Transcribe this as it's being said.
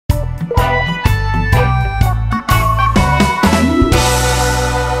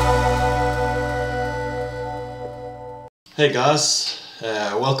Hey guys,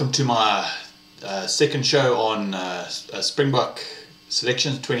 welcome to my second show on Springbok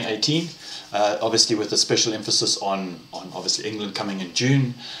Selections 2018. Obviously with a special emphasis on obviously England coming in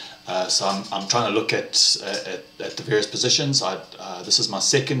June. So I'm trying to look at the various positions. This is my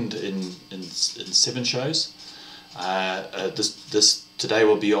second in 7 shows. This today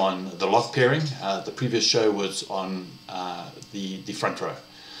will be on the lock pairing. The previous show was on the front row.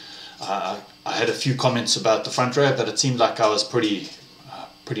 I had a few comments about the front row, but it seemed like I was pretty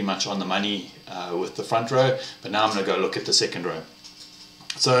much on the money with the front row. But now I'm going to go look at the second row.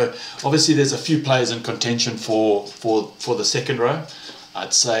 So obviously there's a few players in contention for the second row.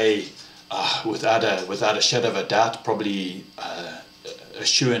 I'd say without a shadow of a doubt, probably a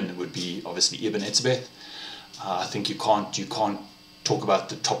shoo-in would be obviously Eben Etzabeth. I think you can't talk about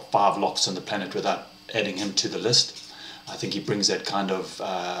the top 5 locks on the planet without adding him to the list. I think he brings that kind of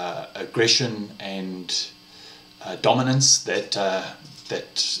aggression and dominance that a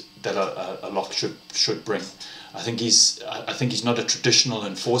lock should bring. I think he's not a traditional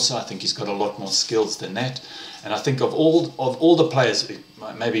enforcer. I think he's got a lot more skills than that. And I think of all the players,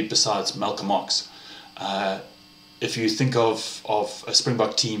 maybe besides Malcolm Marx, if you think of a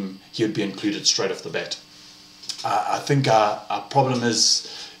Springbok team, he would be included straight off the bat. I think our problem is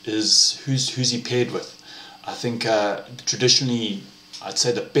who's he paired with. I think traditionally, I'd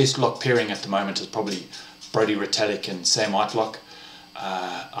say the best lock pairing at the moment is probably Brodie Retallick and Sam Whitelock.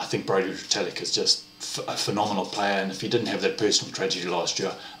 I think Brodie Retallick is just a phenomenal player, and if he didn't have that personal tragedy last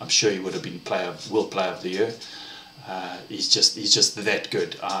year, I'm sure he would have been World Player of the Year. He's just that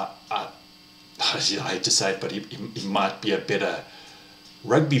good. I hate to say it, but he might be a better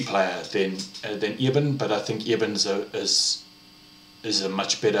rugby player than Eben, but I think Eben is a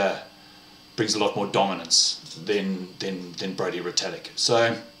much better, brings a lot more dominance than Brodie Retallick.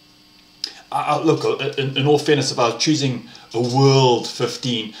 So look, in all fairness, if I was choosing a world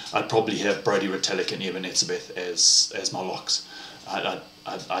 15, I'd probably have Brodie Retallick and Eben Etzabeth as my locks. I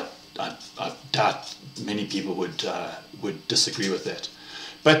doubt many people would disagree with that.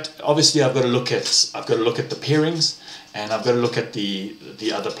 But obviously I've got to look at the pairings, and I've got to look at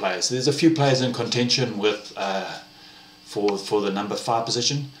the other players. There's a few players in contention with for the number 5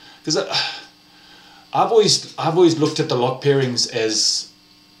 position, because I've always looked at the lock pairings as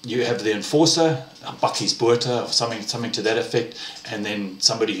you have the enforcer, Bucky's Boerta, or something to that effect, and then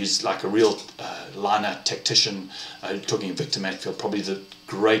somebody who's like a real line-out tactician. Talking Victor Matfield, probably the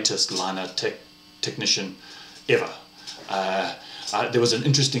greatest line-out technician ever. There was an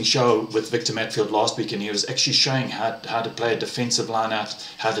interesting show with Victor Matfield last week, and he was actually showing how to play a defensive line-out,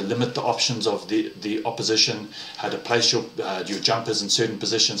 how to limit the options of the opposition, how to place your jumpers in certain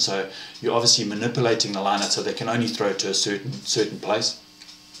positions. So you're obviously manipulating the line-out so they can only throw to a certain place.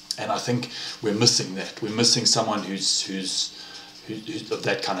 And I think we're missing that. We're missing someone who's of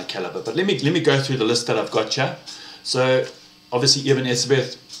that kind of caliber. But let me go through the list that I've got here. So obviously Eben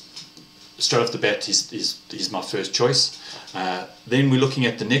Etzabeth, straight off the bat, he's my first choice. Then we're looking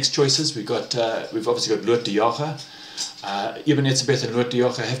at the next choices. We've obviously got Toit de Jager. Eben Etzabeth and Toit de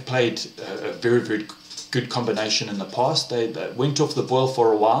Jager have played a very, very good combination in the past. They went off the boil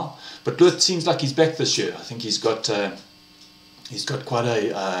for a while, but Toit seems like he's back this year. I think he's got quite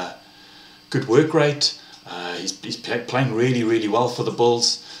a good work rate. He's playing really, really well for the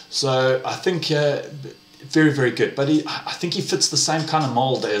Bulls. So I think very, very good. But I think he fits the same kind of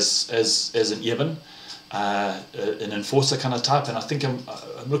mold as an Eben, an enforcer kind of type. And I think I'm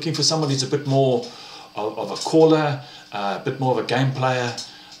looking for somebody who's a bit more of a caller, a bit more of a game player.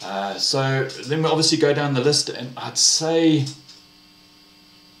 So then we obviously go down the list, and I'd say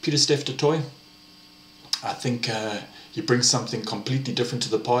Pieter-steph to Toit. I think he brings something completely different to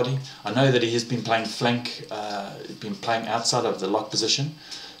the party. I know that he has been playing flank, been playing outside of the lock position.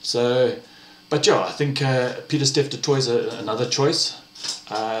 So, but yeah, I think Pieter-steph to Toit is another choice.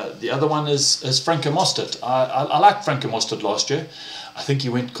 The other one is Franco Mostert. I liked Franco Mostert last year. I think he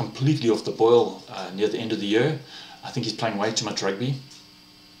went completely off the boil near the end of the year. I think he's playing way too much rugby.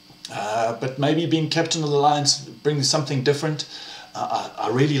 But maybe being captain of the Lions brings something different. I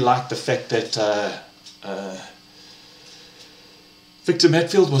really like the fact that Victor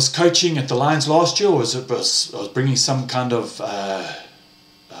Matfield was coaching at the Lions last year, was bringing some kind of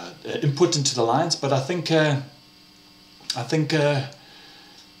input into the Lions. But I think yeah,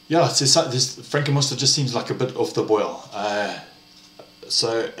 Franco Mostert just seems like a bit off the boil. And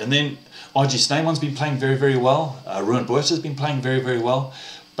then RG Snyman's been playing very, very well. Ruan Boerta's been playing very, very well,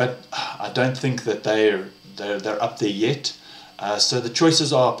 but I don't think that they're up there yet. So the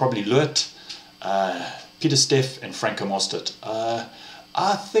choices are probably Toit, Pieter-steph and Franco Mostert.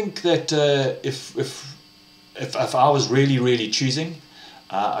 I think that if if I was really choosing,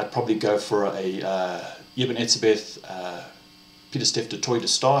 I'd probably go for a Eben Etzabeth, Pieter-steph de Toit to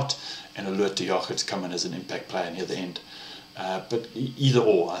start, and a Toit to come in as an impact player near the end. But either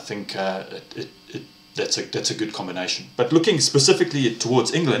or, I think that's a good combination. But looking specifically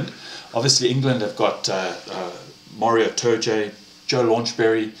towards England, obviously England have got Mario Toje, Joe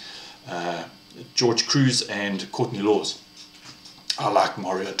Launchbury, George Cruz, and Courtney Laws. I like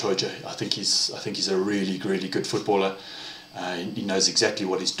Mario Toje. I think he's a really good footballer. He knows exactly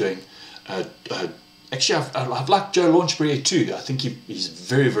what he's doing. Actually, I've liked Joe Launchbury too. I think he's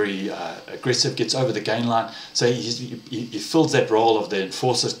very aggressive, gets over the gain line. So he fills that role of the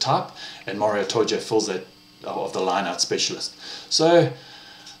enforcer type, and Mario Toje fills that of the line-out specialist. So,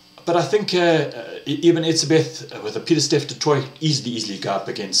 but I think even Etzabeth with a Pieter-steph de Toit easily go up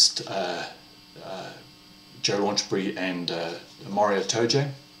against Joe Launchbury and Mario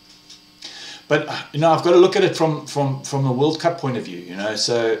Toje. But I've got to look at it from a World Cup point of view.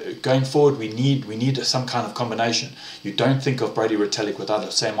 So going forward, we need some kind of combination. You don't think of Brodie Retallick without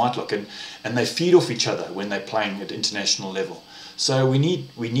a Sam Whitelock, and they feed off each other when they're playing at international level. So we need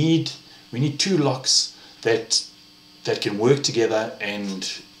two locks that can work together and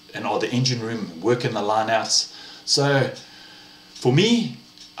are the engine room, work in the lineouts. So for me,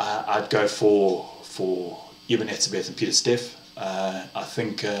 I'd go for Eben Etzabeth and Pieter-steph. I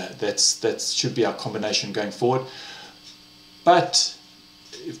think that should be our combination going forward. But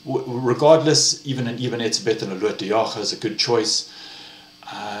regardless, even Etzabeth and a Toit is a good choice.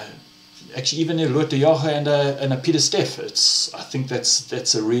 Actually, even a Toit and a Pieter-steph, I think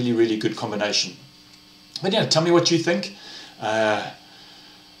that's a really good combination. But yeah, tell me what you think of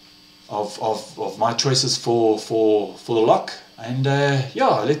my choices for the lock. And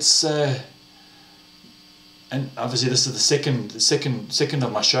yeah, let's. And obviously this is the second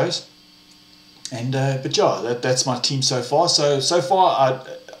of my shows, and but yeah, that's my team so far. So far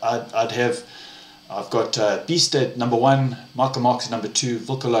I've got Beast at number 1, Michael Marks at number 2,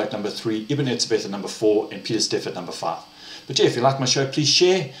 Wilco at number 3, Eben Etzabeth at number 4, and Pieter-steph at number 5. But yeah, if you like my show, please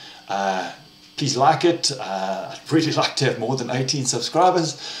share, please like it. I'd really like to have more than 18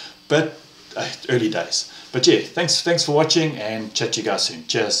 subscribers, but early days. But yeah, thanks for watching, and chat to you guys soon.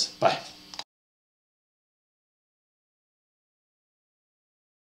 Cheers, bye.